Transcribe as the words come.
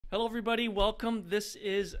Hello, everybody. Welcome. This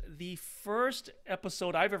is the first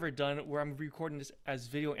episode I've ever done where I'm recording this as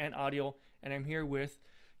video and audio, and I'm here with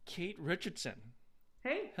Kait Richardson.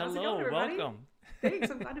 Hey, how's it going, Hello, everybody? welcome. Thanks,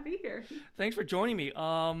 I'm glad to be here. Thanks for joining me.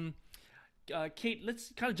 Kait,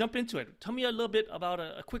 let's kind of jump into it. Tell me a little bit about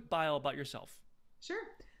a quick bio about yourself. Sure.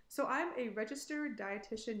 So, I'm a registered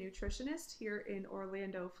dietitian nutritionist here in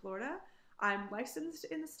Orlando, Florida. I'm licensed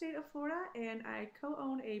in the state of Florida, and I co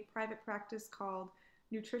own a private practice called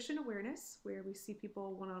Nutrition Awareness, where we see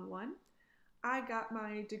people one on one. I got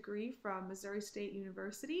my degree from Missouri State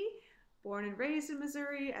University, born and raised in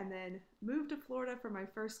Missouri, and then moved to Florida for my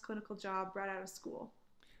first clinical job right out of school.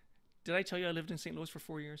 Did I tell you I lived in St. Louis for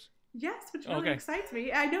 4 years? Yes, which really Okay. excites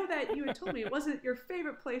me. I know that you had told me it wasn't your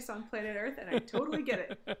favorite place on planet Earth, and I totally get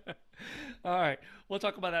it. All right. We'll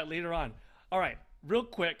talk about that later on. All right. Real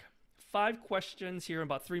quick, 5 questions here in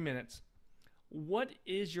about 3 minutes. What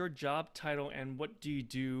is your job title and what do you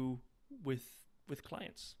do with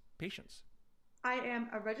clients, patients? I am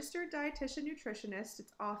a registered dietitian nutritionist.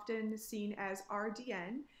 It's often seen as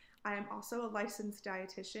RDN. I am also a licensed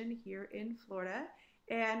dietitian here in Florida,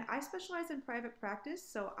 and I specialize in private practice,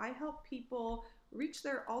 so I help people reach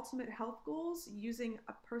their ultimate health goals using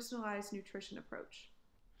a personalized nutrition approach.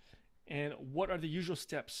 And what are the usual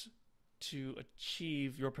steps to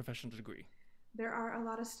achieve your professional degree? There are a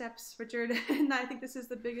lot of steps, Richard, and I think this is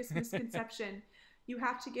the biggest misconception. You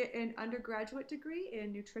have to get an undergraduate degree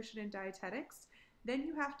in nutrition and dietetics. Then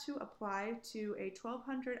you have to apply to a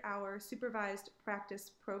 1,200-hour supervised practice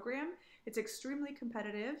program. It's extremely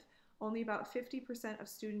competitive. Only about 50% of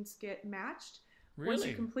students get matched. Once you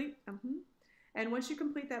Really? complete, and once you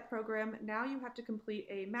complete that program, now you have to complete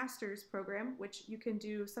a master's program, which you can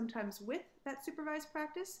do sometimes with that supervised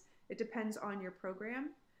practice. It depends on your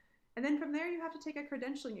program. And then from there, you have to take a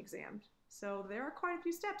credentialing exam. So there are quite a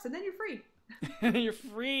few steps, and then you're free. You're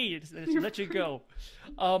free. Just You're let you free. go.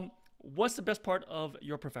 What's the best part of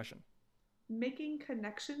your profession? Making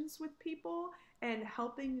connections with people and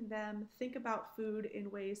helping them think about food in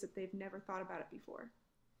ways that they've never thought about it before.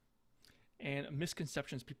 And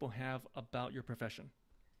misconceptions people have about your profession.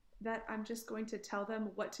 That I'm just going to tell them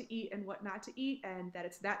what to eat and what not to eat, and that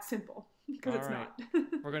it's that simple, because All it's right.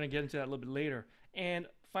 not. We're going to get into that a little bit later. And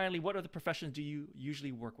finally, what other professions do you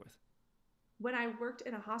usually work with? When I worked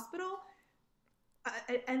in a hospital,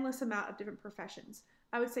 an endless amount of different professions.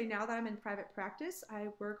 I would say now that I'm in private practice, I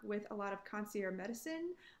work with a lot of concierge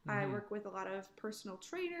medicine. I Hmm. work with a lot of personal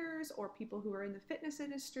trainers or people who are in the fitness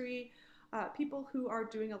industry, people who are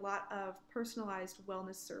doing a lot of personalized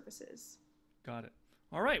wellness services. Got it.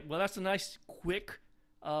 All right. Well, that's a nice, quick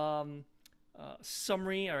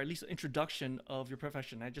summary or at least introduction of your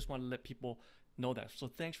profession. I just want to let people know that. So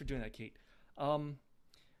thanks for doing that, Kait. Um,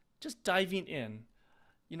 just diving in,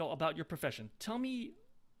 about your profession. Tell me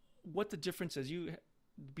what the difference is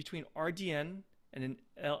between RDN and an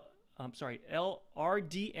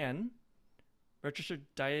LRDN, registered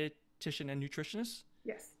dietitian and nutritionist,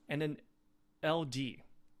 Yes. and an LD,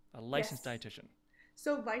 a licensed Yes. dietitian.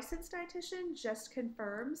 So, licensed dietitian just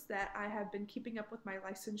confirms that I have been keeping up with my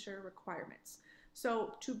licensure requirements.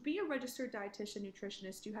 So, to be a registered dietitian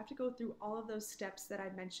nutritionist, you have to go through all of those steps that I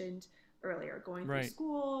mentioned earlier, going through Right.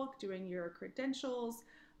 school, doing your credentials,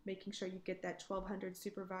 making sure you get that 1,200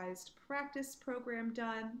 supervised practice program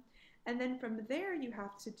done. And then from there, you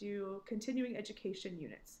have to do continuing education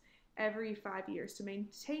units every 5 years to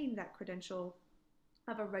maintain that credential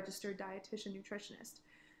of a registered dietitian nutritionist.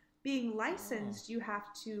 Being Oh, licensed, you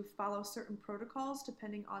have to follow certain protocols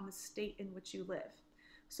depending on the state in which you live.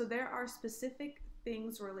 So there are specific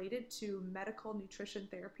things related to medical nutrition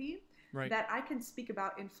therapy right. that I can speak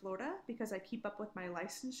about in Florida because I keep up with my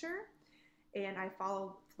licensure and I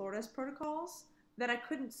follow Florida's protocols that I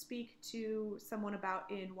couldn't speak to someone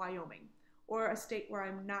about in Wyoming or a state where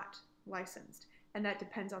I'm not licensed. And that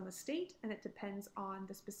depends on the state and it depends on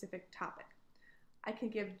the specific topic. I can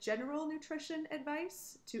give general nutrition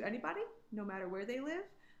advice to anybody, no matter where they live.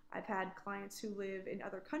 I've had clients who live in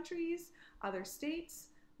other countries, other states,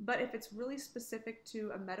 but if it's really specific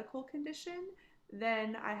to a medical condition,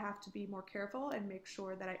 then I have to be more careful and make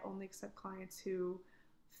sure that I only accept clients who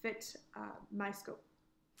fit my scope.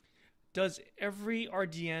 Does every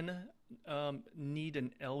RDN need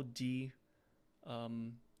an LD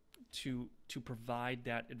um, to provide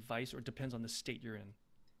that advice, or it depends on the state you're in?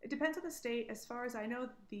 It depends on the state. As far as I know,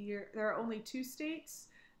 there are only two states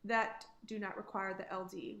that do not require the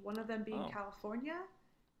LD, one of them being Oh, California,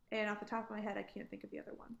 and off the top of my head, I can't think of the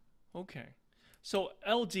other one. okay. So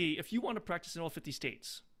LD, if you want to practice in all 50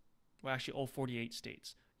 states, well, actually all 48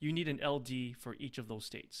 states, you need an LD for each of those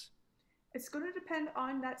states. It's going to depend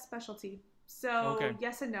on that specialty. So Okay.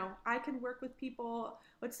 yes and no. I can work with people,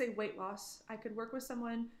 let's say weight loss. I could work with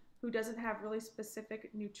someone who doesn't have really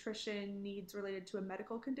specific nutrition needs related to a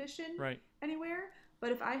medical condition Right. anywhere.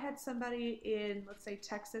 But if I had somebody in, let's say,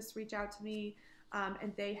 Texas reach out to me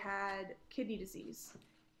and they had kidney disease,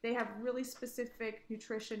 they have really specific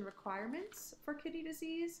nutrition requirements for kidney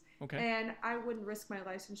disease, Okay. and I wouldn't risk my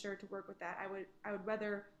licensure to work with that. I would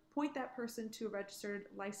rather point that person to a registered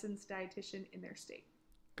licensed dietitian in their state.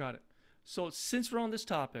 Got it. So since we're on this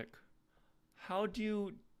topic, how do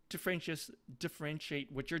you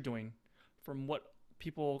differentiate what you're doing from what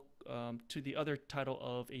people to the other title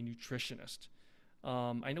of a nutritionist?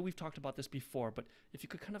 I know we've talked about this before, but if you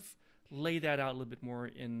could kind of lay that out a little bit more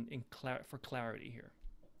for clarity here.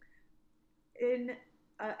 In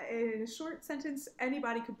a short sentence,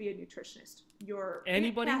 anybody could be a nutritionist.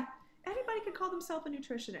 Anybody? Anybody could call themselves a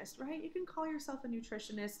nutritionist, right? You can call yourself a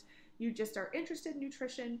nutritionist. You just are interested in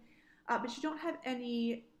nutrition, but you don't have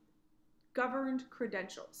any governed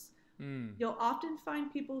credentials. You'll often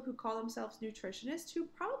find people who call themselves nutritionists who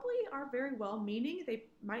probably are very well meaning. They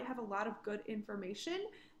might have a lot of good information.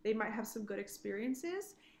 They might have some good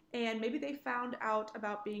experiences. And maybe they found out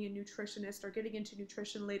about being a nutritionist or getting into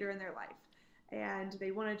nutrition later in their life. And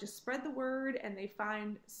they want to just spread the word, and they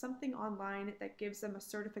find something online that gives them a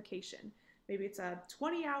certification. Maybe it's a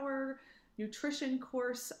 20-hour nutrition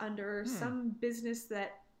course under some business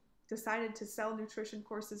that decided to sell nutrition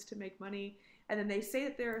courses to make money. And then they say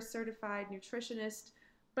that they're a certified nutritionist,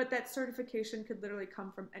 but that certification could literally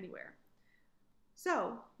come from anywhere.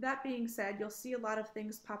 So that being said, you'll see a lot of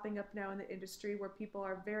things popping up now in the industry where people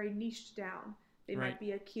are very niched down. They might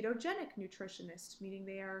be a ketogenic nutritionist, meaning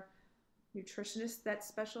they are nutritionists that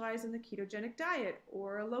specialize in the ketogenic diet,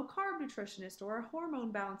 or a low-carb nutritionist, or a hormone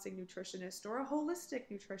balancing nutritionist, or a holistic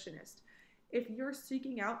nutritionist. If you're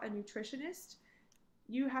seeking out a nutritionist,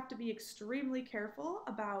 you have to be extremely careful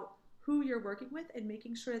about who you're working with and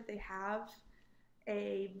making sure that they have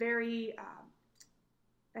a very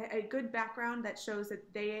a good background that shows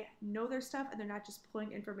that they know their stuff and they're not just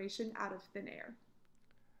pulling information out of thin air.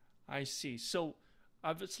 I see. So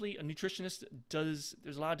obviously a nutritionist there's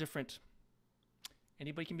a lot of different,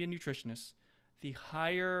 anybody can be a nutritionist. The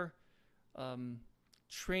higher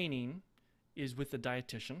training is with the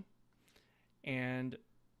dietitian, and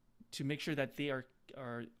to make sure that they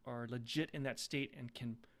are legit in that state and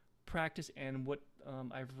can practice, and what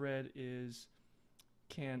I've read is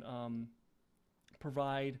can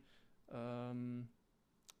provide how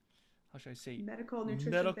should I say medical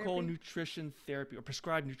nutrition therapy or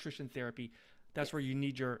prescribed nutrition therapy. That's where you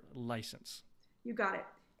need your license. You got it.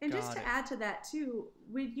 And just to add to that too,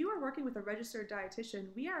 when you are working with a registered dietitian,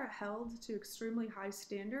 we are held to extremely high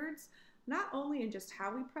standards, not only in just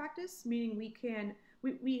how we practice, meaning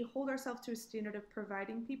we hold ourselves to a standard of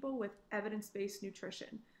providing people with evidence-based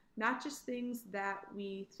nutrition. Not just things that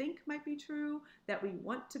we think might be true, that we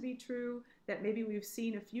want to be true, that maybe we've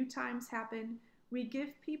seen a few times happen. We give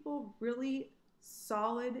people really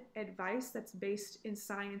solid advice that's based in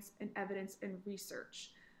science and evidence and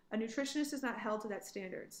research. A nutritionist is not held to that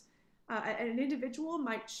standards. An individual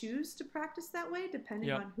might choose to practice that way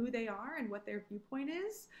depending on who they are and what their viewpoint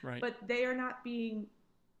is, but they are not being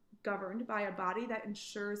governed by a body that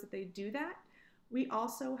ensures that they do that. We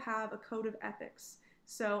also have a code of ethics.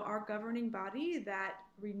 So our governing body that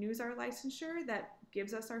renews our licensure, that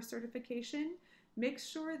gives us our certification, makes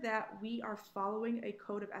sure that we are following a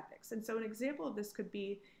code of ethics. And so an example of this could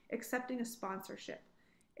be accepting a sponsorship.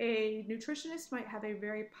 A nutritionist might have a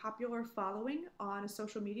very popular following on a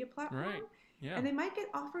social media platform, and they might get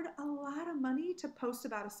offered a lot of money to post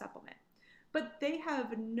about a supplement. But they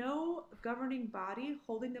have no governing body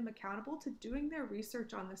holding them accountable to doing their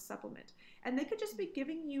research on this supplement. And they could just be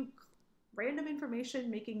giving you random information,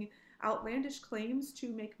 making outlandish claims to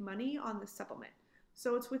make money on the supplement.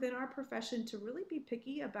 So it's within our profession to really be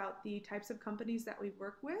picky about the types of companies that we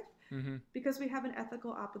work with, because we have an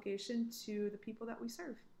ethical obligation to the people that we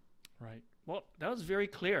serve. Right. Well, that was very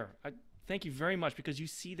clear. Thank you very much, because you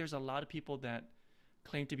see there's a lot of people that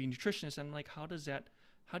claim to be nutritionists, and like, how do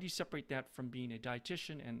you separate that from being a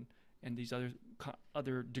dietitian and these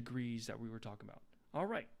other degrees that we were talking about? All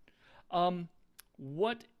right.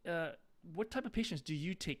 What type of patients do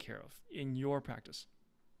you take care of in your practice?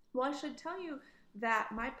 Well, I should tell you that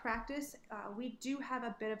my practice, we do have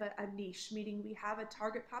a bit of a niche, meaning we have a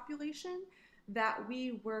target population that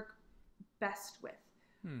we work best with.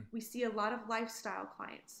 We see a lot of lifestyle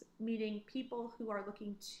clients, meaning people who are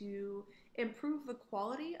looking to improve the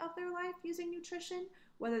quality of their life using nutrition,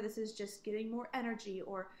 whether this is just getting more energy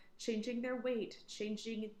or changing their weight,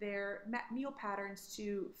 changing their meal patterns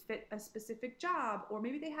to fit a specific job, or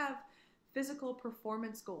maybe they have physical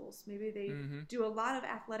performance goals. Maybe they Mm-hmm. do a lot of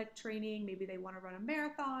athletic training. Maybe they want to run a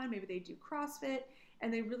marathon. Maybe they do CrossFit,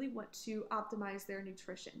 and they really want to optimize their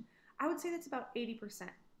nutrition. I would say that's about 80%.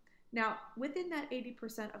 Now, within that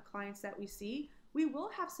 80% of clients that we see, we will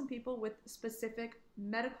have some people with specific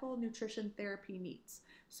medical nutrition therapy needs.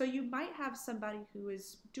 So you might have somebody who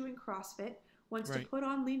is doing CrossFit, wants to Right. put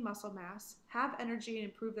on lean muscle mass, have energy and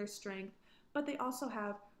improve their strength, but they also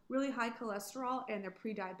have really high cholesterol and they're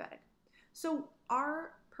pre-diabetic. So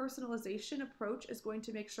our personalization approach is going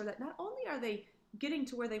to make sure that not only are they getting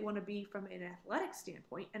to where they want to be from an athletic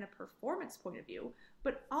standpoint and a performance point of view,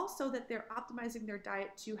 but also that they're optimizing their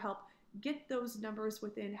diet to help get those numbers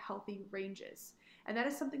within healthy ranges. And that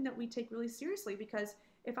is something that we take really seriously, because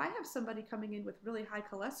if I have somebody coming in with really high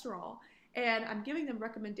cholesterol and I'm giving them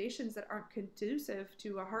recommendations that aren't conducive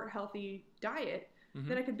to a heart healthy diet, Mm-hmm.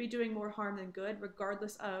 then I could be doing more harm than good,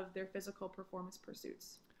 regardless of their physical performance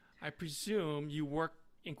pursuits. I presume you work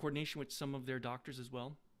in coordination with some of their doctors as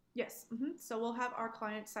well. Yes. So we'll have our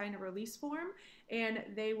clients sign a release form, and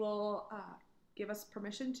they will give us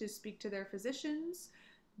permission to speak to their physicians,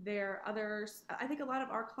 their others. I think a lot of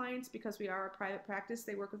our clients, because we are a private practice,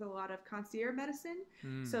 they work with a lot of concierge medicine.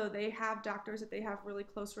 Mm. So they have doctors that they have really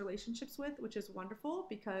close relationships with, which is wonderful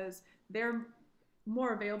because they're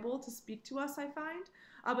more available to speak to us, I find.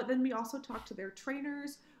 But then we also talk to their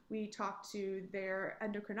trainers. We talk to their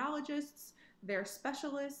endocrinologists, their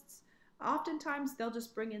specialists. Oftentimes, they'll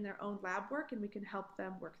just bring in their own lab work and we can help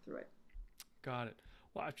them work through it. Got it.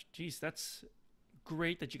 Well, geez, that's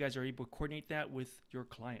great that you guys are able to coordinate that with your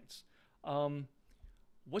clients.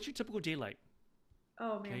 What's your typical day like?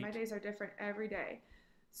 Oh man, Kate? my days are different every day.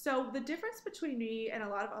 So the difference between me and a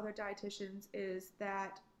lot of other dietitians is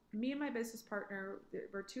that me and my business partner,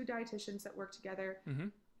 we're two dietitians that work together. Mm-hmm.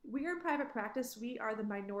 We are in private practice. We are the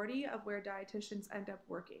minority of where dietitians end up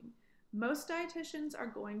working. Most dietitians are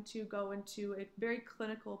going to go into a very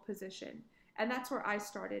clinical position. And that's where I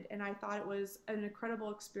started. And I thought it was an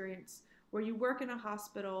incredible experience where you work in a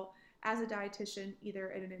hospital as a dietitian, either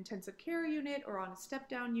in an intensive care unit or on a step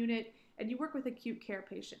down unit, and you work with acute care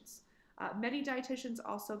patients. Many dietitians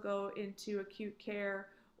also go into acute care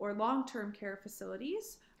or long-term care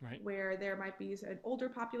facilities, Right. where there might be an older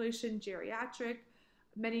population, geriatric.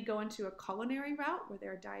 Many go into a culinary route where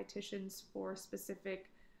there are dietitians for specific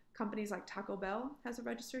companies, like Taco Bell has a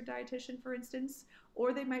registered dietitian, for instance,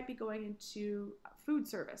 or they might be going into food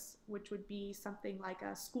service, which would be something like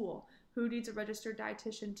a school who needs a registered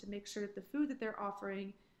dietitian to make sure that the food that they're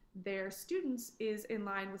offering their students is in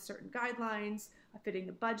line with certain guidelines, fitting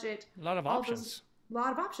the budget. A lot of options. A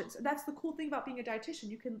lot of options. That's the cool thing about being a dietitian.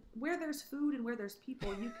 You can, where there's food and where there's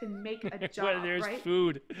people, you can make a job, Where there's right?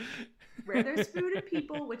 food. Where there's food and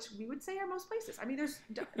people, which we would say are most places. I mean,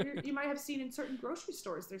 you might have seen in certain grocery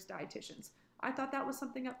stores, there's dietitians. I thought that was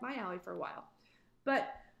something up my alley for a while.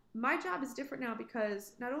 But my job is different now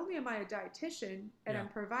because not only am I a dietitian and I'm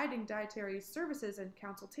providing dietary services and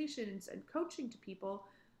consultations and coaching to people,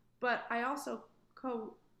 but I also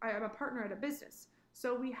I am a partner at a business.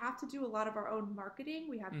 So we have to do a lot of our own marketing.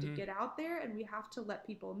 We have to get out there and we have to let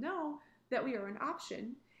people know that we are an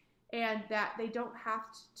option and that they don't have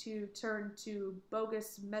to turn to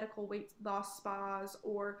bogus medical weight loss spas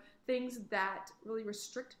or things that really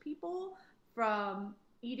restrict people from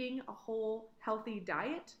eating a whole healthy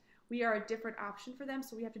diet. We are a different option for them,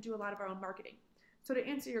 so we have to do a lot of our own marketing. So to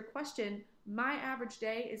answer your question, my average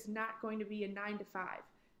day is not going to be a 9 to 5.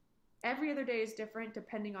 Every other day is different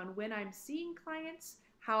depending on when I'm seeing clients,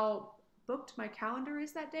 how booked my calendar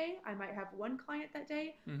is that day. I might have one client that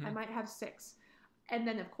day. I might have 6. And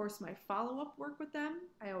then, of course, my follow-up work with them.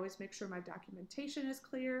 I always make sure my documentation is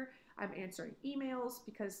clear. I'm answering emails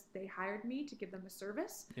because they hired me to give them a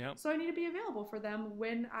service. Yep. So I need to be available for them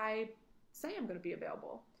when I say I'm going to be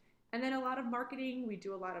available. And then a lot of marketing. We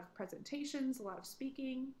do a lot of presentations, a lot of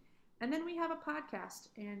speaking. And then we have a podcast.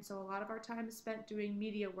 And so a lot of our time is spent doing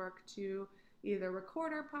media work to either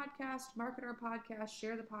record our podcast, market our podcast,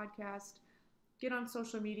 share the podcast, get on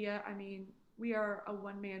social media. I mean, we are a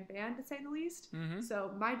one-man band, to say the least.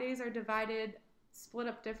 So my days are divided, split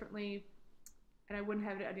up differently, and I wouldn't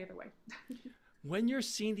have it any other way. When you're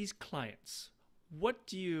seeing these clients, what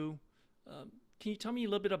do you, can you tell me a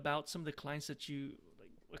little bit about some of the clients that you,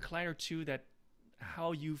 like a client or two that,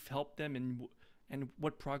 how you've helped them and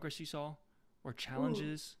what progress you saw or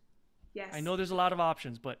challenges? Ooh, yes. I know there's a lot of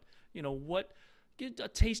options, but get a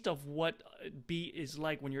taste of what is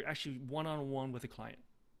like when you're actually one-on-one with a client.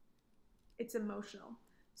 It's emotional.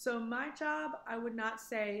 So my job, I would not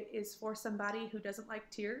say, is for somebody who doesn't like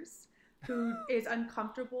tears, who is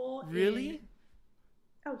uncomfortable. Really?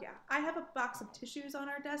 Oh yeah, I have a box of tissues on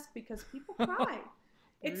our desk because people cry.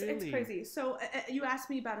 It's Really? crazy. So you asked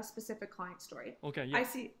me about a specific client story. Okay, yeah. I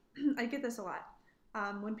see. I get this a lot.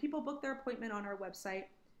 When people book their appointment on our website,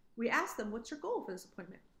 we ask them, "What's your goal for this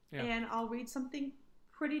appointment?" Yeah. And I'll read something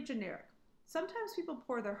pretty generic. Sometimes people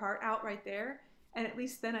pour their heart out right there, and at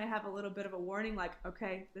least then I have a little bit of a warning, like,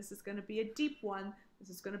 "Okay, this is going to be a deep one. This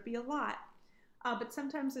is going to be a lot." But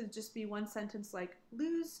sometimes it'd just be one sentence like,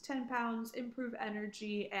 "Lose 10 pounds, improve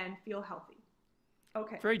energy, and feel healthy."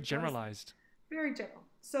 Okay, Very that was generalized. very general.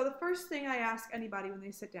 So the first thing I ask anybody when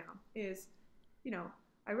they sit down is,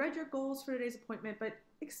 I read your goals for today's appointment, but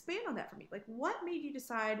expand on that for me. Like, what made you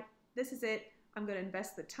decide this is it? I'm going to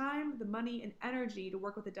invest the time, the money, and energy to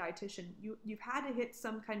work with a dietitian. You've had to hit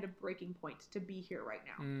some kind of breaking point to be here right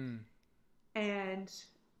now. Mm. And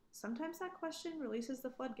sometimes that question releases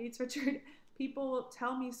the floodgates, Richard. People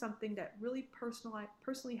tell me something that really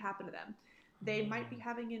personally happened to them. They might be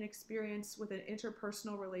having an experience with an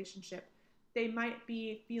interpersonal relationship. They might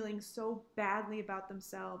be feeling so badly about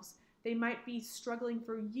themselves. They might be struggling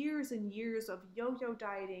for years and years of yo-yo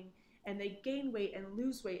dieting, and they gain weight and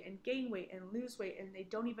lose weight and gain weight and lose weight, and they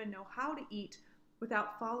don't even know how to eat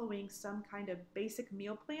without following some kind of basic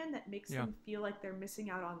meal plan that makes them feel like they're missing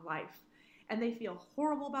out on life. And they feel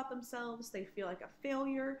horrible about themselves. They feel like a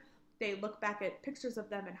failure. They look back at pictures of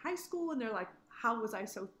them in high school and they're like, how was I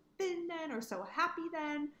so thin then or so happy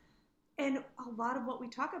then? And a lot of what we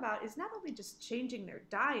talk about is not only just changing their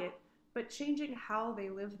diet, but changing how they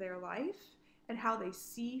live their life and how they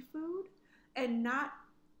see food, and not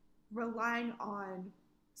relying on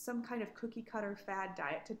some kind of cookie cutter fad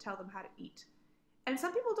diet to tell them how to eat. And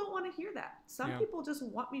some people don't want to hear that. Some people just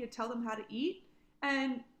want me to tell them how to eat.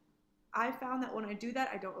 And I found that when I do that,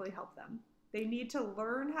 I don't really help them. They need to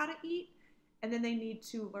learn how to eat, and then they need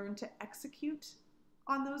to learn to execute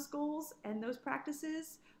on those goals and those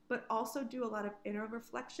practices, but also do a lot of inner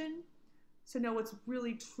reflection to know what's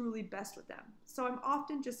really truly best with them. So I'm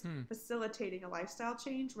often just facilitating a lifestyle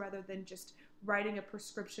change rather than just writing a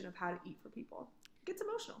prescription of how to eat for people. It gets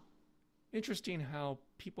emotional. Interesting how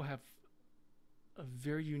people have a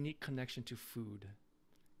very unique connection to food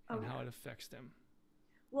and how it affects them.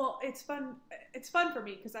 Well, it's fun. It's fun for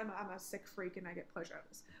me because I'm a sick freak and I get pleasure out of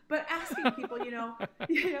this. But asking people,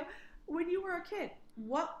 when you were a kid,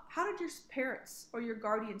 how did your parents or your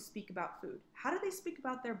guardians speak about food? How did they speak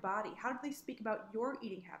about their body? How did they speak about your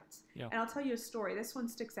eating habits? Yeah. And I'll tell you a story. This one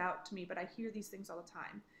sticks out to me, but I hear these things all the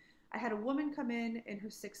time. I had a woman come in her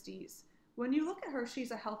 60s. When you look at her,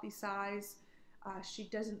 she's a healthy size. She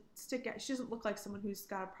doesn't look like someone who's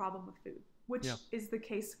got a problem with food, which is the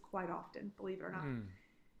case quite often, believe it or not.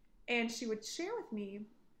 And she would share with me,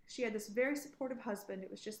 she had this very supportive husband.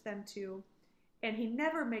 It was just them two. And he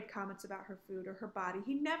never made comments about her food or her body.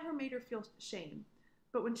 He never made her feel shame.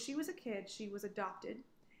 But when she was a kid, she was adopted.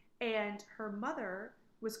 And her mother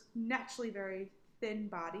was naturally very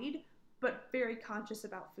thin-bodied, but very conscious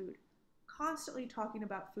about food. Constantly talking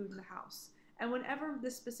about food in the house. And whenever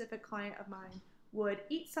this specific client of mine would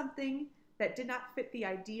eat something that did not fit the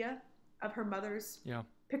idea of her mother's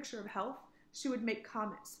picture of health, she would make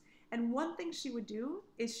comments. And one thing she would do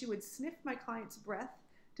is she would sniff my client's breath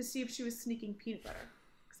to see if she was sneaking peanut butter.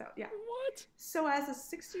 So, What? So as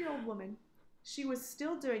a 60-year-old woman, she was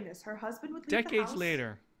still doing this. Her husband would leave the house.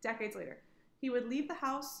 Decades later. He would leave the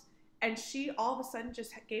house, and she all of a sudden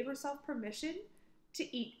just gave herself permission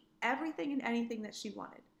to eat everything and anything that she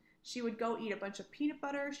wanted. She would go eat a bunch of peanut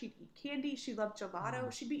butter. She'd eat candy. She loved gelato.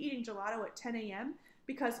 She'd be eating gelato at 10 a.m.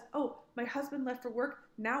 because, my husband left for work.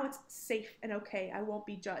 Now it's safe and okay. I won't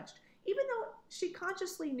be judged. Even though she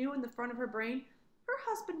consciously knew in the front of her brain, her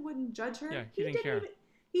husband wouldn't judge her. Yeah, he didn't care.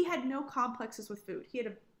 He had no complexes with food. He had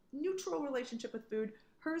a neutral relationship with food.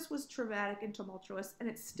 Hers was traumatic and tumultuous, and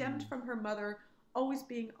it stemmed from her mother always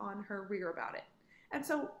being on her rear about it. And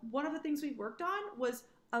so one of the things we worked on was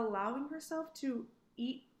allowing herself to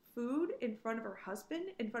eat food in front of her husband,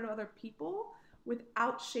 in front of other people,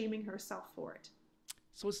 without shaming herself for it.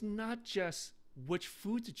 So it's not just which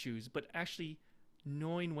food to choose, but actually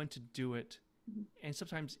knowing when to do it, and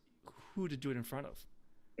sometimes who to do it in front of.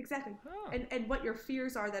 Exactly. And what your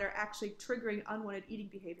fears are that are actually triggering unwanted eating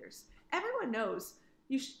behaviors. Everyone knows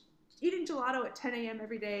eating gelato at 10 a.m.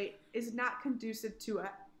 every day is not conducive to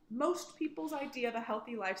most people's idea of a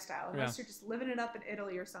healthy lifestyle, unless you're just living it up in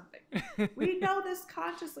Italy or something. We know this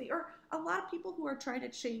consciously. Or a lot of people who are trying to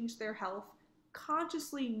change their health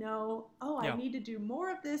consciously know, I need to do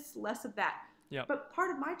more of this, less of that. Yeah. But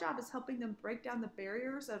part of my job is helping them break down the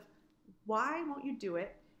barriers of why won't you do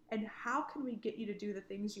it, and how can we get you to do the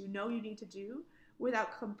things you know you need to do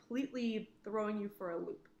without completely throwing you for a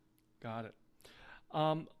loop. Got it.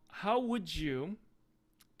 How would you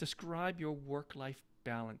describe your work-life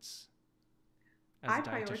balance as a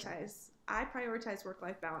dietitian? I prioritize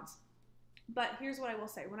work-life balance. But here's what I will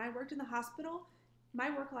say. When I worked in the hospital, my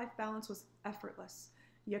work-life balance was effortless.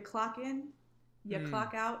 You clock in, you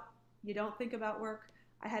clock out, you don't think about work.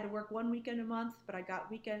 I had to work one weekend a month, but I got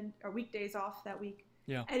weekdays off that week.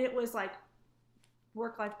 Yeah. And it was like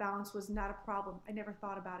work-life balance was not a problem. I never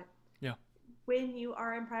thought about it. Yeah. When you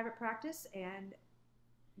are in private practice and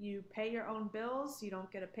you pay your own bills, you don't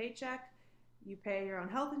get a paycheck, you pay your own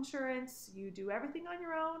health insurance, you do everything on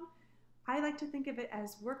your own. I like to think of it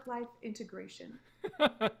as work-life integration.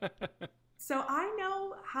 So I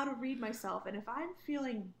know how to read myself, and if I'm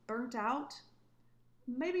feeling burnt out,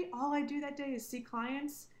 maybe all I do that day is see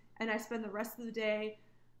clients, and I spend the rest of the day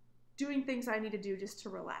doing things I need to do just to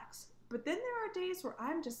relax. But then there are days where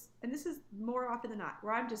I'm just, and this is more often than not,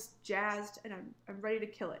 where I'm just jazzed and I'm ready to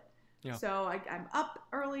kill it. Yeah. So I'm up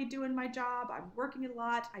early doing my job. I'm working a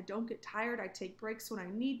lot. I don't get tired. I take breaks when I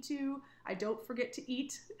need to. I don't forget to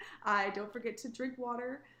eat. I don't forget to drink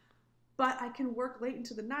water. But I can work late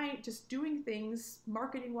into the night just doing things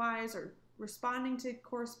marketing-wise or responding to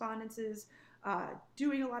correspondences,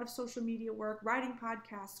 doing a lot of social media work, writing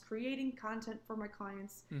podcasts, creating content for my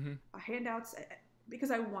clients, handouts, because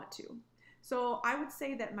I want to. So I would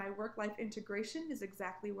say that my work-life integration is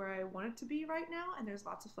exactly where I want it to be right now, and there's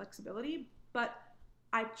lots of flexibility, but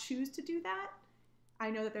I choose to do that. I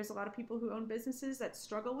know that there's a lot of people who own businesses that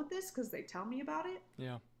struggle with this because they tell me about it.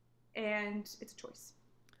 Yeah. And it's a choice.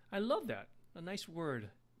 I love that. A nice word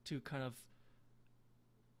to kind of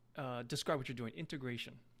describe what you're doing.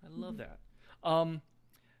 Integration. I love that.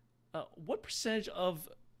 What percentage of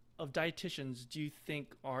dietitians do you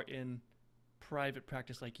think are in private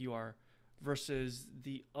practice like you are versus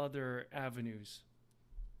the other avenues?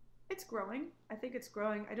 It's growing. I think it's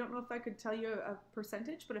growing. I don't know if I could tell you a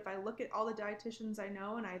percentage, but if I look at all the dietitians I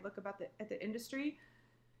know and I look at the industry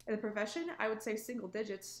and the profession, I would say single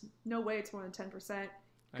digits. No way it's more than 10%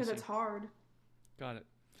 because it's hard. Got it.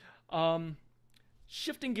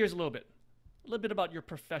 Shifting gears a little bit about your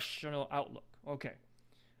professional outlook. Okay.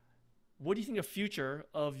 What do you think the future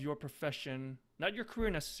of your profession, not your career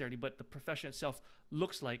necessarily, but the profession itself,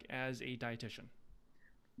 looks like as a dietitian?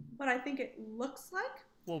 What I think it looks like?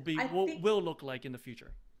 Will look like in the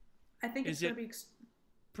future? I think it's going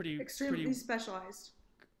to be extremely specialized.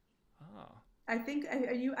 I think,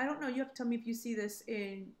 I don't know, you have to tell me if you see this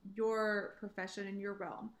in your profession, in your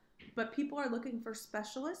realm, but people are looking for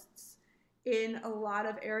specialists in a lot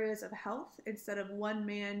of areas of health instead of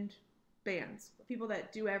one-man bands, people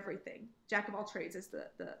that do everything. Jack of all trades is the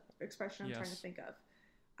expression I'm trying to think of.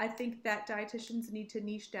 I think that dietitians need to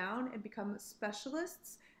niche down and become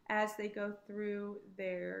specialists as they go through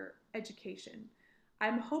their education.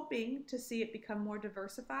 I'm hoping to see it become more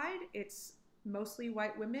diversified. It's mostly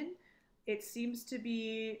white women. It seems to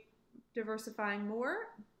be diversifying more,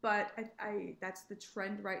 but that's the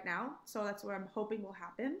trend right now. So that's what I'm hoping will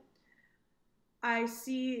happen. I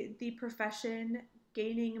see the profession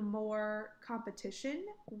gaining more competition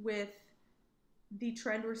with the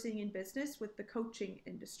trend we're seeing in business with the coaching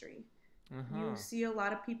industry. You see a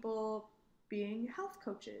lot of people being health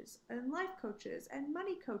coaches and life coaches and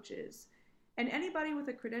money coaches. And anybody with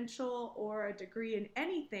a credential or a degree in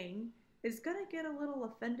anything is going to get a little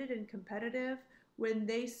offended and competitive when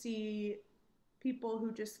they see people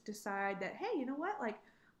who just decide that, hey, you know what? Like,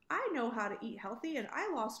 I know how to eat healthy and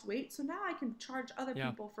I lost weight, so now I can charge other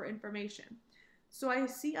people for information. So I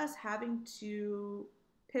see us having to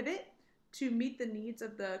pivot to meet the needs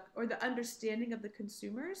of the understanding of the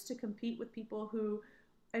consumers to compete with people who,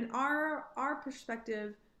 in our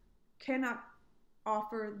perspective, cannot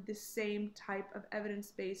offer the same type of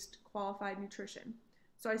evidence-based qualified nutrition.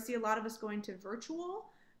 So I see a lot of us going to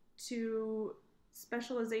virtual, to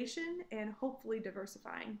specialization, and hopefully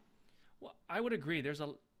diversifying. Well, I would agree. There's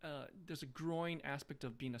a growing aspect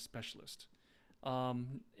of being a specialist.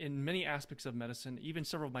 In many aspects of medicine, even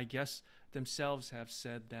several of my guests themselves have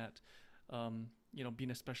said that,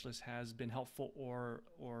 being a specialist has been helpful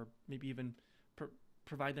or maybe even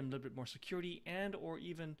provide them a little bit more security and or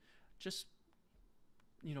even just,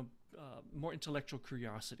 more intellectual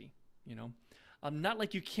curiosity, Not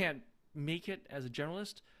like you can't make it as a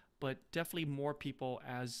generalist, but definitely more people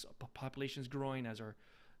as population's growing,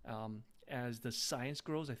 as the science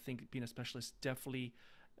grows. I think being a specialist definitely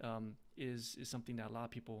is something that a lot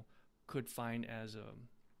of people could find as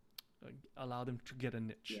allow them to get a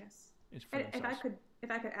niche. Yes. And if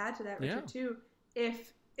I could add to that, Richard, too,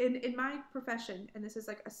 if in my profession, and this is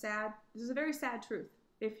a very sad truth,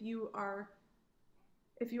 if you are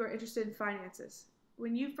interested in finances,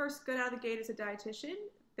 when you first get out of the gate as a dietitian,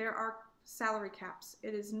 there are salary caps.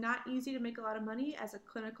 It is not easy to make a lot of money as a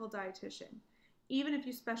clinical dietitian, even if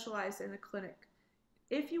you specialize in a clinic.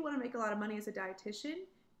 If you want to make a lot of money as a dietitian,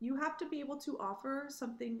 you have to be able to offer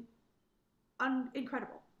something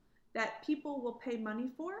incredible that people will pay money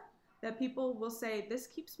for, that people will say, this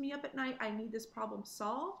keeps me up at night, I need this problem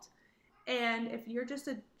solved. And if you're just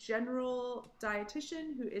a general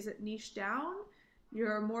dietitian who isn't niche down,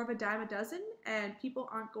 you're more of a dime a dozen, and people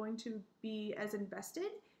aren't going to be as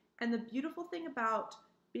invested. And the beautiful thing about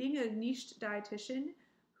being a niche dietitian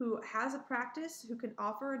who has a practice, who can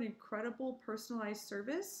offer an incredible personalized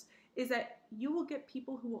service, is that you will get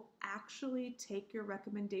people who will actually take your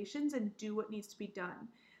recommendations and do what needs to be done.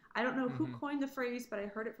 I don't know who coined the phrase, but I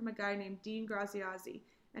heard it from a guy named Dean Graziazzi.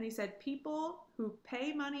 And he said, people who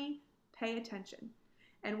pay money, pay attention.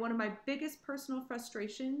 And one of my biggest personal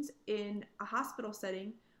frustrations in a hospital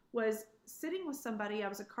setting was sitting with somebody, I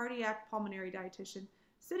was a cardiac pulmonary dietitian,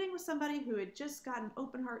 sitting with somebody who had just gotten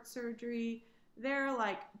open heart surgery. They're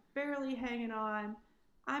like barely hanging on.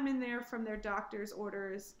 I'm in there from their doctor's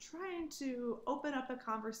orders, trying to open up a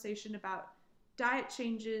conversation about diet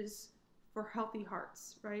changes for healthy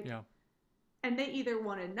hearts, right? Yeah. And they either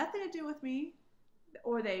wanted nothing to do with me,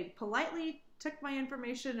 or they politely took my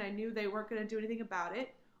information and I knew they weren't going to do anything about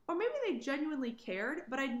it, or maybe they genuinely cared,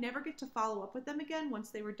 but I'd never get to follow up with them again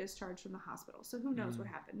once they were discharged from the hospital. So who knows what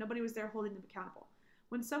happened? Nobody was there holding them accountable.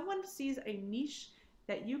 When someone sees a niche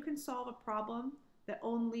that you can solve a problem that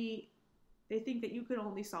only they think that you could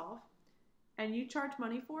only solve, and you charge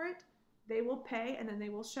money for it, they will pay, and then they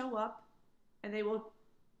will show up, and they will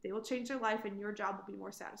change their life, and your job will be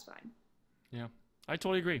more satisfying. Yeah, I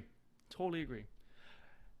totally agree. Totally agree.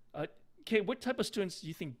 Kate, what type of students do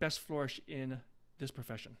you think best flourish in this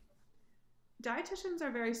profession? Dietitians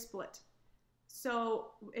are very split.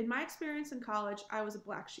 So in my experience in college, I was a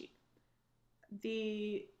black sheep.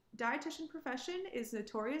 The dietitian profession is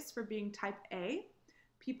notorious for being type A,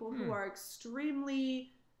 people who are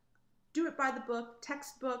extremely do it by the book,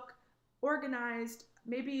 textbook, organized,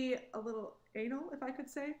 maybe a little anal, if I could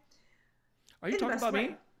say. Are you talking about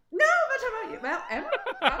me? No, I'm not talking about you. Well, Emma,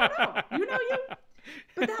 I don't know. You know you.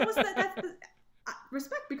 But that's the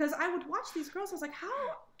respect, because I would watch these girls. I was like, how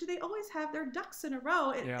do they always have their ducks in a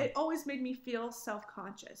row? It always made me feel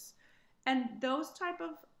self-conscious. And those type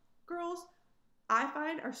of girls, I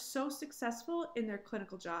find, are so successful in their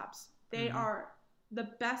clinical jobs. They are the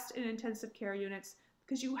best in intensive care units,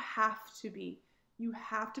 because you have to be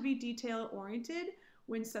detail oriented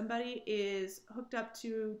when somebody is hooked up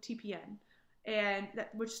to TPN, and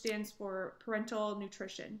which stands for parental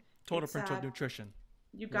nutrition. Total parental nutrition.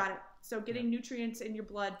 You got it. So getting nutrients in your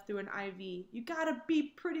blood through an IV. You got to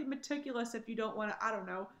be pretty meticulous if you don't want to, I don't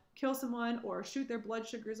know, kill someone or shoot their blood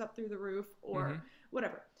sugars up through the roof or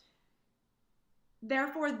whatever.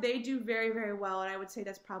 Therefore, they do very, very well. And I would say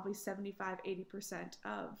that's probably 75-80%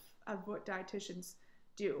 of what dietitians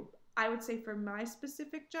do. I would say for my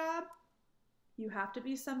specific job, you have to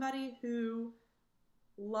be somebody who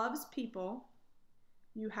loves people.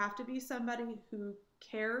 You have to be somebody who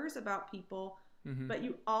cares about people, but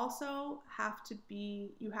you also have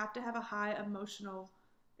to have a high emotional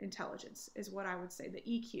intelligence, is what I would say, the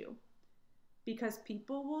EQ. Because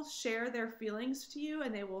people will share their feelings to you,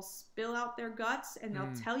 and they will spill out their guts, and they'll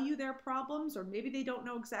tell you their problems, or maybe they don't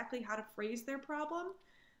know exactly how to phrase their problem.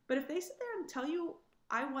 But if they sit there and tell you,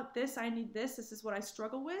 I want this, I need this is what I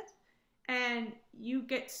struggle with, and you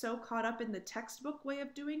get so caught up in the textbook way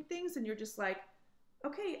of doing things, and you're just like,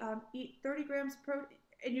 okay, eat 30 grams of protein,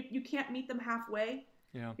 and you can't meet them halfway.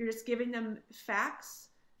 Yeah. You're just giving them facts.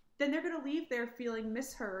 Then they're going to leave there feeling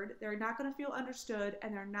misheard. They're not going to feel understood,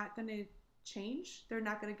 and they're not going to change. They're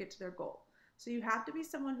not going to get to their goal. So you have to be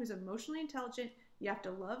someone who's emotionally intelligent. You have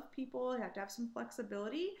to love people. You have to have some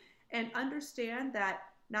flexibility and understand that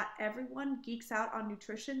not everyone geeks out on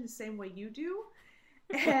nutrition the same way you do.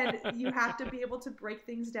 And you have to be able to break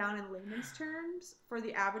things down in layman's terms for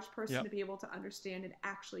the average person to be able to understand and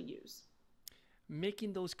actually use.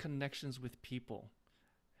 Making those connections with people,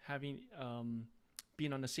 having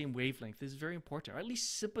being on the same wavelength is very important, or at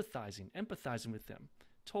least sympathizing, empathizing with them.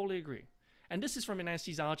 Totally agree. And this is from an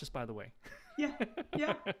anesthesiologist, by the way. Yeah. You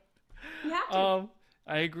have to.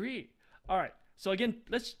 I agree. All right. So again,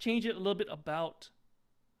 let's change it a little bit about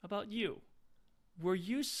you. Were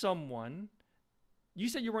you someone... You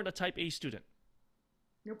said you weren't a type A student.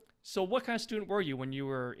 Nope. So what kind of student were you when you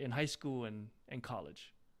were in high school and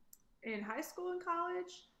college? In high school and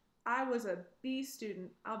college, I was a B student,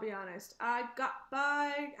 I'll be honest. I got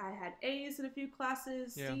by. I had A's in a few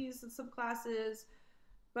classes, C's in some classes,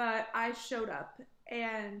 but I showed up.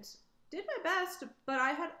 And did my best, but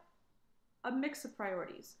I had a mix of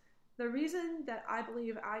priorities. The reason that I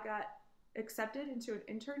believe I got accepted into an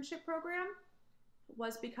internship program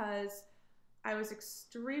was because I was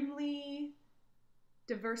extremely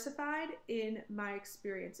diversified in my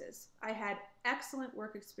experiences. I had excellent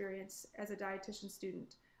work experience as a dietitian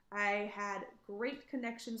student. I had great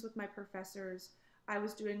connections with my professors. I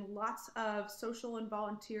was doing lots of social and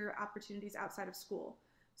volunteer opportunities outside of school.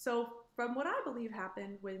 So from what I believe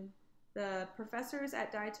happened when the professors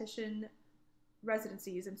at dietitian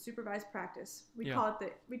residencies and supervised practice, call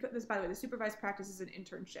it this, by the way, the supervised practice is an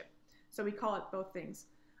internship. So we call it both things.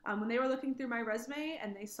 When they were looking through my resume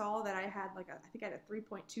and they saw that I had I think I had a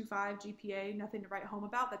 3.25 GPA, nothing to write home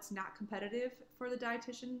about, that's not competitive for the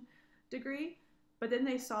dietitian degree. But then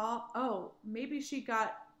they saw, oh, maybe she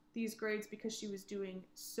got these grades because she was doing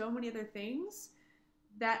so many other things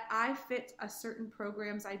that I fit a certain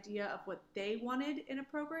program's idea of what they wanted in a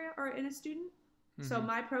program or in a student. Mm-hmm. So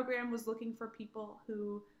my program was looking for people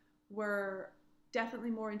who were definitely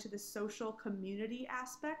more into the social community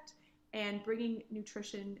aspect and bringing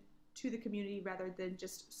nutrition to the community rather than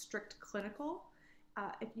just strict clinical.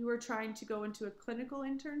 If you were trying to go into a clinical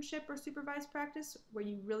internship or supervised practice where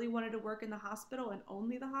you really wanted to work in the hospital and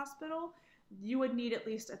only the hospital, you would need at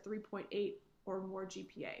least a 3.8 or more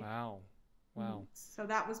GPA. Wow. So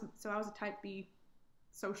I was a type B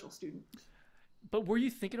social student. But were you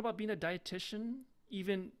thinking about being a dietitian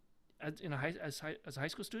even as a high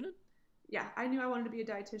school student? Yeah, I knew I wanted to be a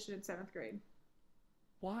dietitian in 7th grade.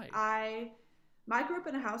 Why? I grew up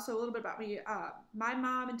in a house, so a little bit about me. My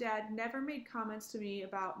mom and dad never made comments to me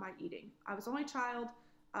about my eating. I was only child.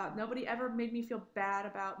 Nobody ever made me feel bad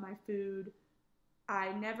about my food.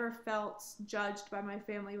 I never felt judged by my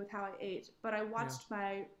family with how I ate, but I watched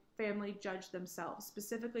my family judge themselves,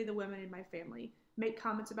 specifically the women in my family, make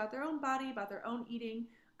comments about their own body, about their own eating.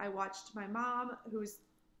 I watched my mom, who's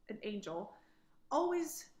an angel,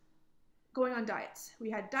 always going on diets. We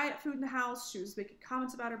had diet food in the house. She was making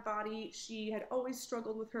comments about her body. She had always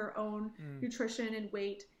struggled with her own nutrition and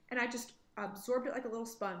weight, and I just absorbed it like a little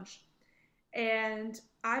sponge. And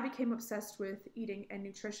I became obsessed with eating and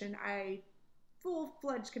nutrition. I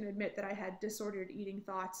full-fledged can admit that I had disordered eating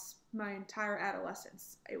thoughts my entire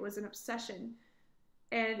adolescence. It was an obsession.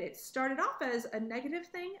 And it started off as a negative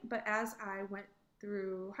thing, but as I went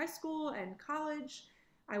through high school and college,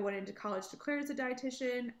 I went into college declared as a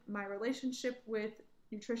dietitian. My relationship with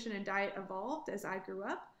nutrition and diet evolved as I grew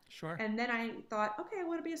up. Sure. And then I thought, okay, I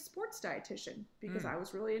want to be a sports dietitian because I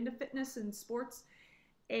was really into fitness and sports.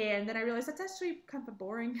 And then I realized that's actually kind of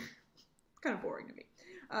boring. It's kind of boring to me.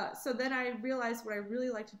 So then I realized what I really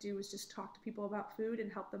like to do is just talk to people about food and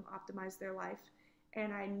help them optimize their life.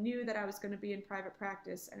 And I knew that I was going to be in private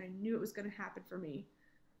practice, and I knew it was going to happen for me.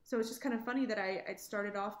 So it's just kind of funny that I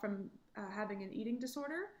started off from having an eating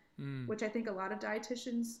disorder, which I think a lot of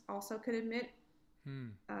dietitians also could admit,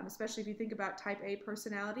 especially if you think about type A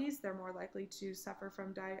personalities, they're more likely to suffer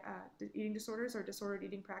from eating disorders or disordered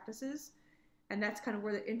eating practices. And that's kind of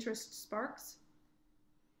where the interest sparks.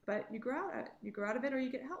 But you grow out of it or you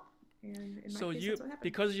get help. And in my case, that's what happened.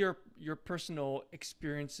 Because of your personal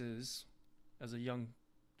experiences as a young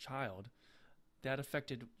child, that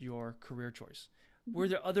affected your career choice. Were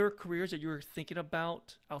there other careers that you were thinking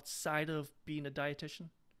about outside of being a dietitian?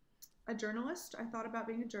 A journalist. I thought about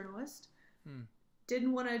being a journalist.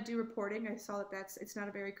 Didn't want to do reporting. I saw that it's not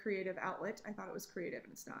a very creative outlet. I thought it was creative,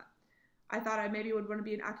 and it's not. I thought I maybe would want to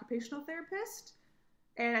be an occupational therapist.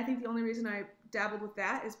 And I think the only reason I dabbled with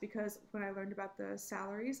that is because when I learned about the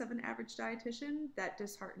salaries of an average dietitian, that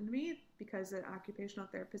disheartened me because an occupational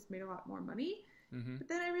therapist made a lot more money. But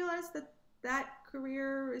then I realized that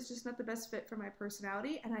career is just not the best fit for my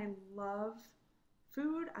personality. And I love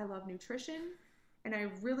food. I love nutrition. And I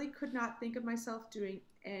really could not think of myself doing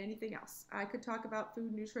anything else. I could talk about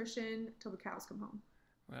food and nutrition till the cows come home.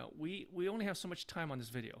 Well, we only have so much time on this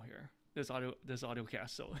video here, this audio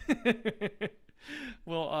cast. So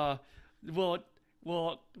we'll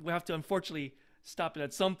have to unfortunately stop it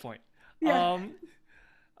at some point. Yeah.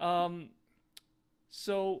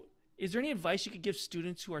 So is there any advice you could give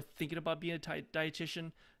students who are thinking about being a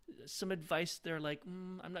dietitian? Some advice they're like,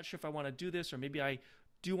 I'm not sure if I want to do this, or maybe I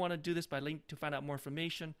do want to do this, but I'd like to find out more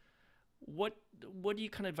information. What do you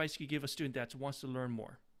kind of advice you could give a student that wants to learn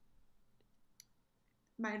more?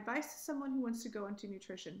 My advice to someone who wants to go into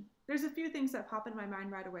nutrition. There's a few things that pop in my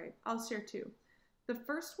mind right away. I'll share two. The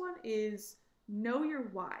first one is know your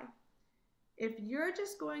why. If you're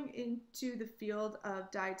just going into the field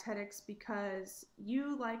of dietetics because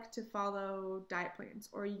you like to follow diet plans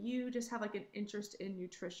or you just have like an interest in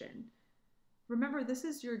nutrition, remember, this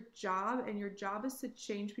is your job, and your job is to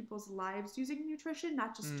change people's lives using nutrition,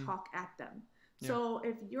 not just talk at them. Yeah. So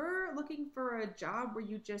if you're looking for a job where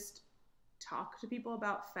you just talk to people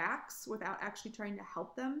about facts without actually trying to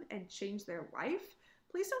help them and change their life,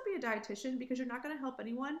 please don't be a dietitian, because you're not going to help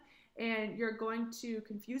anyone, and you're going to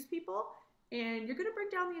confuse people, and you're going to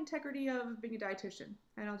break down the integrity of being a dietitian.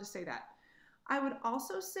 And I'll just say that. I would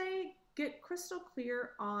also say get crystal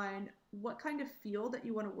clear on what kind of field that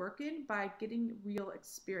you want to work in by getting real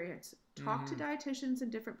experience. Talk to dietitians in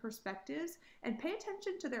different perspectives and pay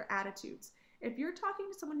attention to their attitudes. If you're talking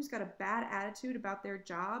to someone who's got a bad attitude about their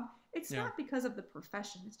job, it's not because of the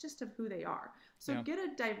profession, it's just of who they are. So get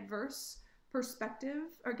a diverse perspective,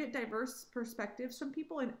 or get diverse perspectives from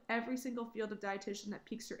people in every single field of dietitian that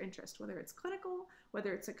piques your interest, whether it's clinical,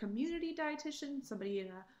 whether it's a community dietitian, somebody in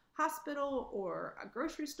a hospital or a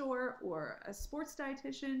grocery store, or a sports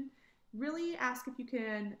dietitian. Really ask if you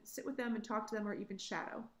can sit with them and talk to them, or even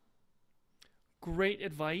shadow. Great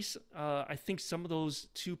advice. I think some of those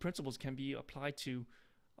two principles can be applied to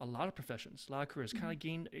a lot of professions, a lot of careers. Kind of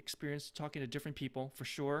gain experience talking to different people, for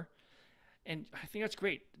sure. And I think that's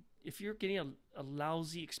great. If you're getting a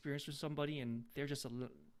lousy experience with somebody and they're just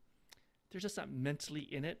not mentally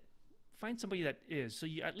in it, find somebody that is. So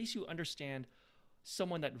at least you understand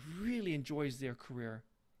someone that really enjoys their career,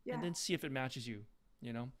 and then see if it matches you.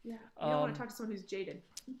 You know. Yeah. You don't want to talk to someone who's jaded.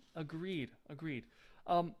 Agreed.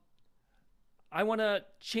 I want to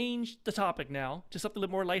change the topic now to something a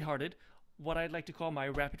little more lighthearted. What I'd like to call my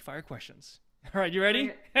rapid fire questions. All right, you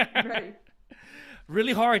ready? I'm ready.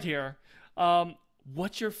 Really hard here.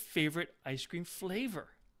 What's your favorite ice cream flavor?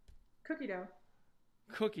 Cookie dough.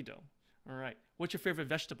 Cookie dough. All right. What's your favorite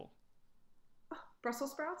vegetable?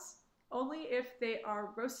 Brussels sprouts. Only if they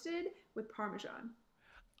are roasted with Parmesan.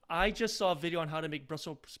 I just saw a video on how to make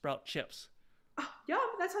Brussels sprout chips. Oh, yum,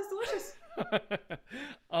 that sounds delicious.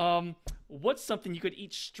 What's something you could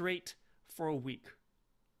eat straight for a week?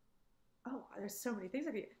 Oh, there's so many things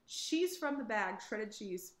I could eat. Cheese from the bag, shredded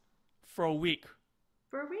cheese. For a week.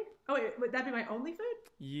 For a week? Oh, wait, would that be my only food?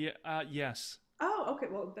 Yeah. Yes. Oh, okay.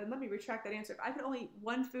 Well, then let me retract that answer. If I could only eat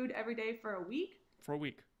one food every day for a week? For a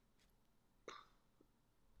week.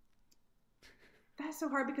 That's so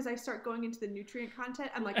hard, because I start going into the nutrient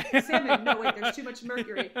content. I'm like, salmon, no, wait, there's too much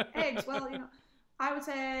mercury. Eggs, well, I would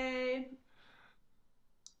say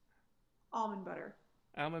almond butter.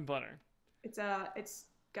 Almond butter. It's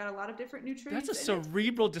got a lot of different nutrients. That's a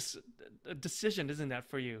cerebral decision, isn't that,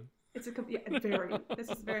 for you? This is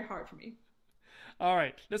very hard for me. All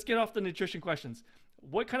right, let's get off the nutrition questions.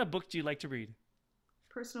 What kind of book do you like to read?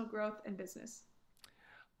 Personal growth and business.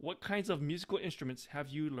 What kinds of musical instruments have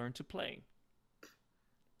you learned to play?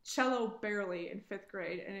 Cello barely in 5th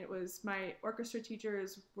grade, and it was my orchestra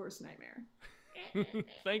teacher's worst nightmare.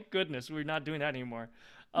 Thank goodness we're not doing that anymore.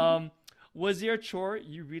 Was there a chore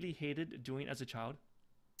you really hated doing as a child?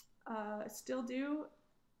 Still do.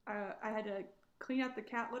 I had to clean out the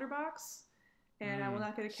cat litter box, and I will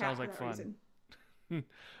not get a cat for that reason.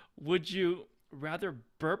 Would you rather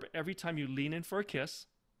burp every time you lean in for a kiss,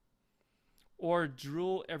 or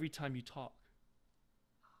drool every time you talk?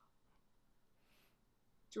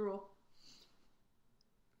 Drool.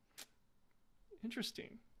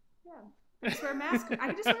 Interesting. Yeah. I just wear a mask. I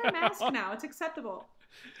can just wear a mask now. It's acceptable.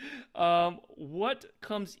 What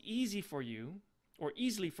comes easily for you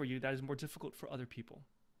that is more difficult for other people?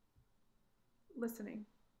 Listening.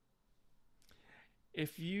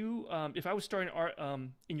 If I was starting art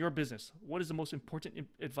in your business, what is the most important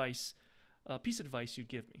piece of advice you'd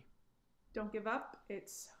give me? Don't give up.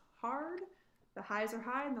 It's hard. The highs are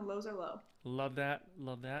high and the lows are low. Love that.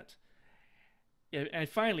 Love that. And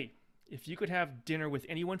finally, if you could have dinner with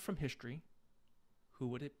anyone from history, who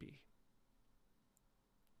would it be?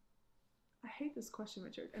 I hate this question,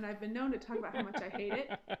 Richard, and I've been known to talk about how much I hate it.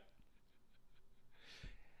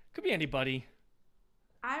 Could be anybody.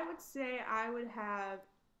 I would say I would have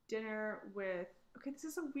dinner with... Okay, this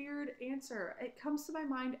is a weird answer. It comes to my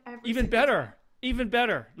mind every Even better. Even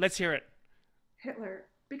better. Let's hear it. Hitler.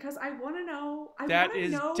 Because I want to know... That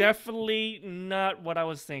is definitely not what I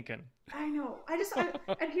was thinking. I know.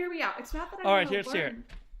 And hear me out. It's not that I All want right, to here's it.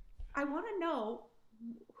 I want to know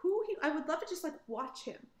who he... I would love to just watch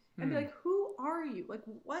him and be like, who are you?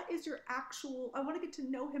 What is your actual... I want to get to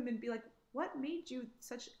know him and be like, what made you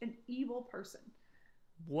such an evil person?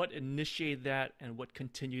 What initiated that and what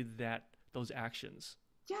continued those actions?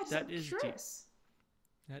 Yeah, I'm curious.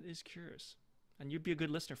 That is curious. And you'd be a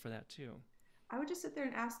good listener for that too. I would just sit there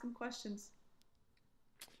and ask him questions.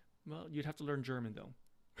 Well, you'd have to learn German though.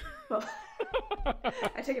 Well,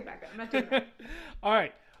 I take it back. I'm not doing that. All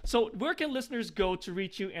right. So where can listeners go to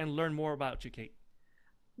reach you and learn more about you, Kait?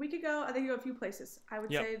 We could go, I think, go a few places. I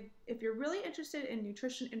would Yep. say if you're really interested in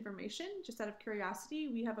nutrition information, just out of curiosity,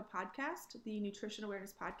 we have a podcast, the Nutrition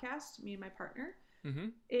Awareness Podcast, me and my partner. Mm-hmm.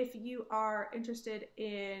 If you are interested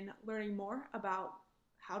in learning more about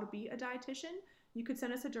how to be a dietitian, you could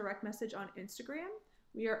send us a direct message on Instagram.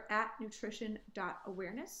 We are at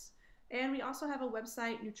nutrition.awareness. And we also have a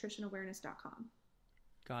website, nutritionawareness.com.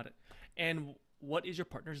 Got it. And what is your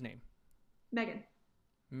partner's name? Megan.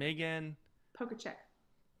 Megan. Pokachek.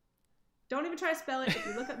 Don't even try to spell it. If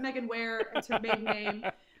you look up Megan Ware, it's her maiden name.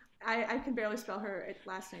 I can barely spell her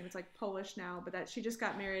last name. It's like Polish now, but she just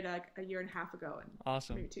got married a year and a half ago, and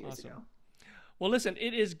Awesome. maybe 2 years ago. Well, listen,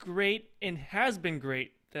 it is great and has been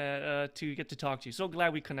great that, to get to talk to you. So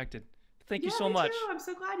glad we connected. Thank you so much. Too. I'm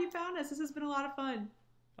so glad you found us. This has been a lot of fun.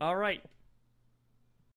 All right.